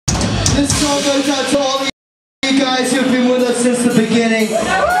This song goes out to all you guys who've been with us since the beginning.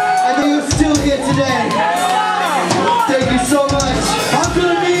 I know you're still here today. Thank you so much. I'm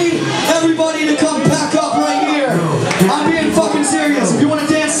gonna need everybody to come back up right here. I'm being fucking serious. If you want to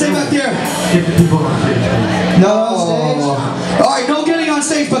dance, stay back there. Get the people on stage. No on stage? Alright, no getting on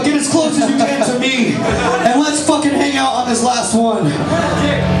stage, but get as close as you can to me. And let's fucking hang out on this last one.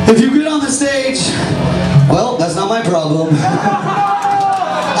 If you get on the stage, well, that's not my problem.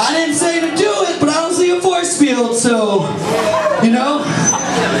 I didn't say to do it, but I don't see a force field, so, you know?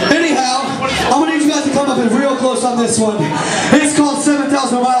 Anyhow, I'm gonna need you guys to come up and real close on this one. It's called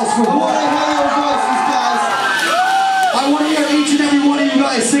 7,000 Miles from Home. I want to hear each and every one of you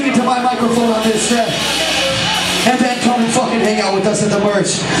guys singing to my microphone on this set. And then come and fucking hang out with us at the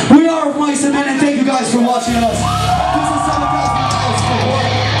merch. We are Mice and Men, and thank you guys for watching us.